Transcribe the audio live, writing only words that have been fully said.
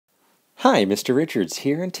Hi, Mr. Richards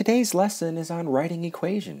here, and today's lesson is on writing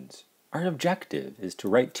equations. Our objective is to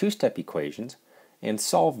write two-step equations and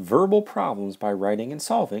solve verbal problems by writing and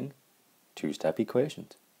solving two-step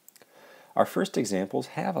equations. Our first examples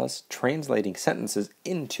have us translating sentences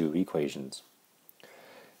into equations.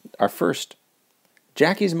 Our first,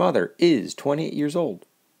 Jackie's mother is 28 years old,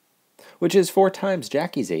 which is 4 times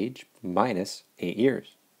Jackie's age minus 8 years.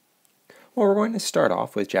 Well, we're going to start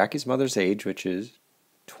off with Jackie's mother's age, which is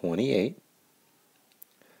 28.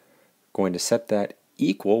 Going to set that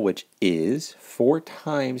equal, which is 4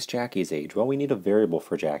 times Jackie's age. Well, we need a variable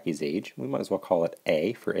for Jackie's age. We might as well call it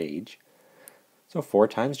A for age. So 4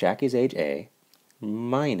 times Jackie's age, A,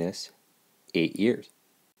 minus 8 years.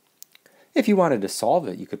 If you wanted to solve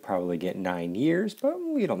it, you could probably get 9 years, but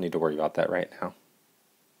we don't need to worry about that right now.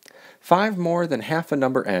 5 more than half a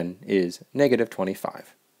number n is negative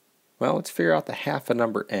 25. Well, let's figure out the half a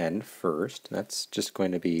number n first. That's just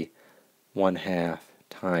going to be 1/2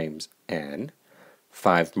 times n.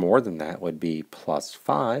 5 more than that would be plus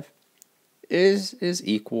 5 is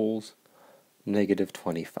equals negative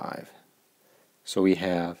 25. So we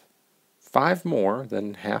have 5 more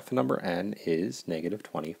than half a number n is negative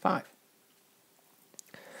 25.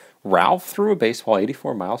 Ralph threw a baseball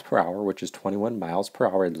 84 miles per hour, which is 21 miles per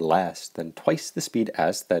hour less than twice the speed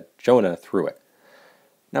s that Jonah threw it.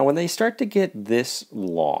 Now, when they start to get this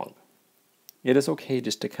long, it is okay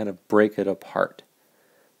just to kind of break it apart.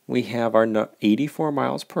 We have our 84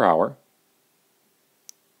 miles per hour.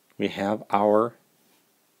 We have our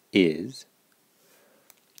is.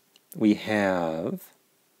 We have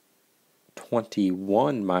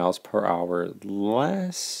 21 miles per hour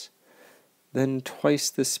less than twice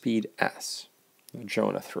the speed s.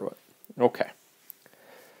 Jonah threw it. Okay.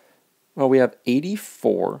 Well, we have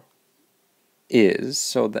 84 is,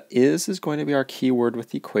 so the is going to be our keyword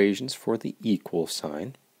with equations for the equal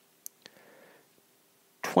sign.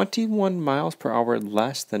 21 miles per hour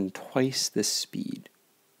less than twice the speed.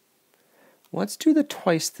 Let's do the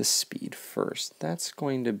twice the speed first. That's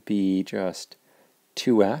going to be just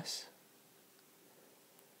 2s.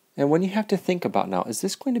 And when you have to think about now, is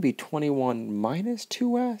this going to be 21 minus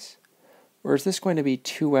 2s? Or is this going to be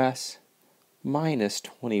 2s minus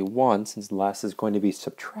 21, since less is going to be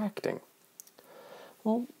subtracting?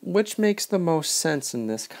 Well, which makes the most sense in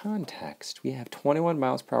this context? We have 21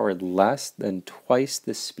 miles per hour less than twice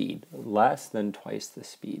the speed. Less than twice the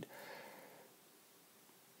speed.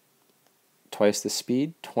 Twice the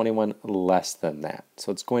speed, 21 less than that.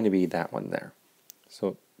 So it's going to be that one there.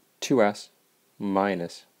 So 2s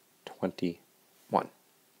minus 21.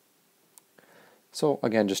 So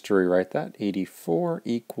again, just to rewrite that, 84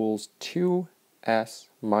 equals 2s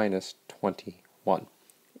minus 21.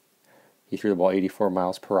 He threw the ball 84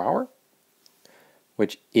 miles per hour,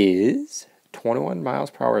 which is 21 miles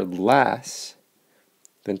per hour less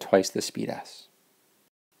than twice the speed s.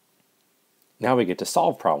 Now we get to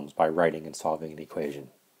solve problems by writing and solving an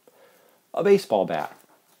equation. A baseball bat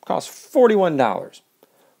costs $41,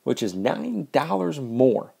 which is $9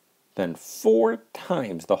 more than 4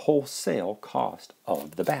 times the wholesale cost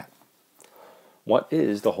of the bat. What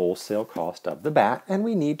is the wholesale cost of the bat? And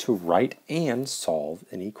we need to write and solve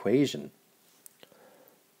an equation.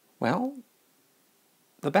 Well,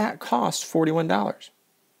 the bat costs $41.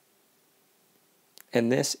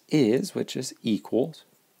 And this is, which is equals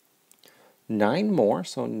 9 more,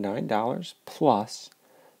 so $9 plus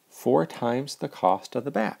 4 times the cost of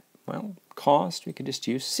the bat. Well, cost, we could just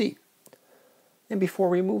use C. And before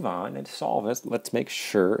we move on and solve it, let's make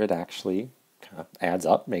sure it actually kind of adds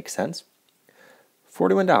up, makes sense.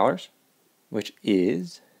 $41, which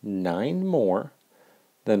is 9 more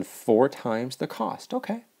than 4 times the cost.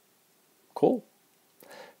 Okay. Cool.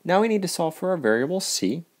 Now we need to solve for our variable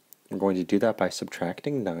c. We're going to do that by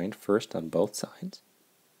subtracting 9 first on both sides.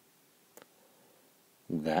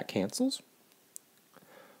 That cancels.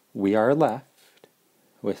 We are left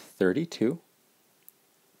with 32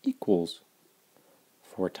 equals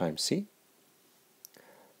 4 times c.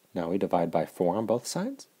 Now we divide by 4 on both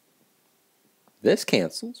sides. This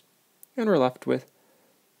cancels, and we're left with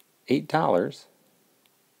 $8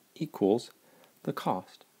 equals the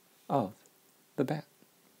cost of the bat.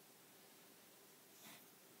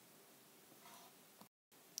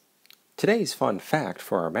 Today's fun fact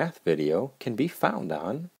for our math video can be found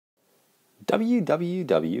on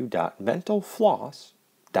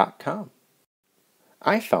www.mentalfloss.com.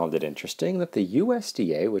 I found it interesting that the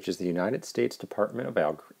USDA, which is the United States Department of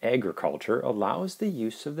Agriculture, allows the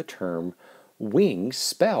use of the term wings,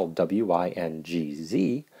 spelled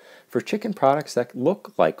W-I-N-G-Z, for chicken products that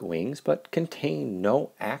look like wings but contain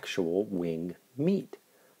no actual wing meat.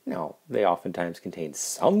 Now, they oftentimes contain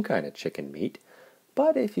some kind of chicken meat,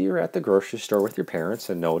 but if you're at the grocery store with your parents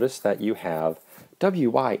and notice that you have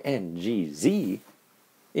WYNGZ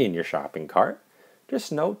in your shopping cart,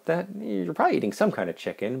 just note that you're probably eating some kind of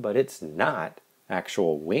chicken, but it's not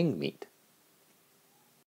actual wing meat.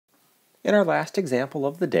 In our last example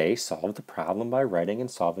of the day, solve the problem by writing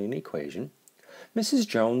and solving an equation. Mrs.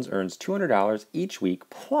 Jones earns $200 each week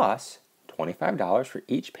plus $25 for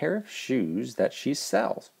each pair of shoes that she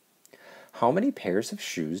sells. How many pairs of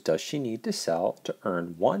shoes does she need to sell to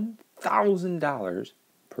earn $1,000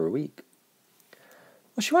 per week?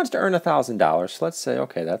 Well, she wants to earn $1,000, so let's say,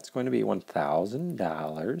 okay, that's going to be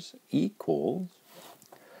 $1,000 equals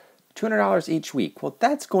 $200 each week. Well,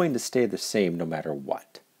 that's going to stay the same no matter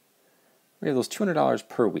what. We have those $200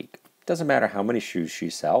 per week. Doesn't matter how many shoes she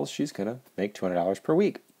sells, she's going to make $200 per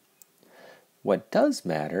week. What does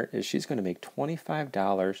matter is she's going to make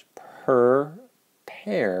 $25 per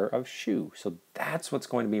pair of shoe. So that's what's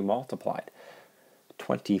going to be multiplied.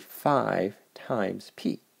 25 times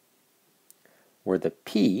P, where the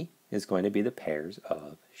P is going to be the pairs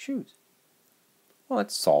of shoes. Well,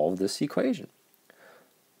 let's solve this equation.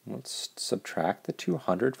 Let's subtract the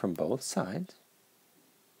 200 from both sides.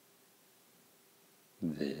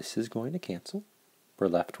 This is going to cancel. We're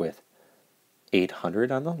left with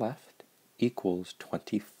 800 on the left equals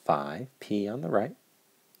 25p on the right.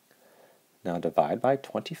 Now divide by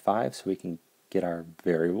 25 so we can get our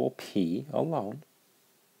variable p alone.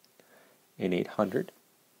 And 800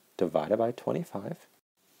 divided by 25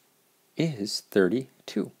 is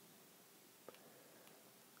 32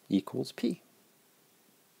 equals p.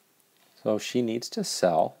 So she needs to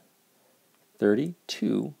sell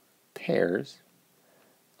 32 pairs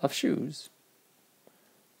of shoes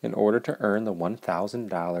in order to earn the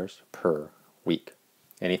 $1,000 per week.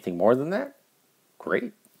 Anything more than that?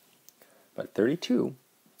 Great. But 32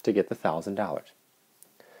 to get the $1,000.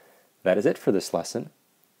 That is it for this lesson.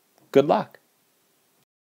 Good luck.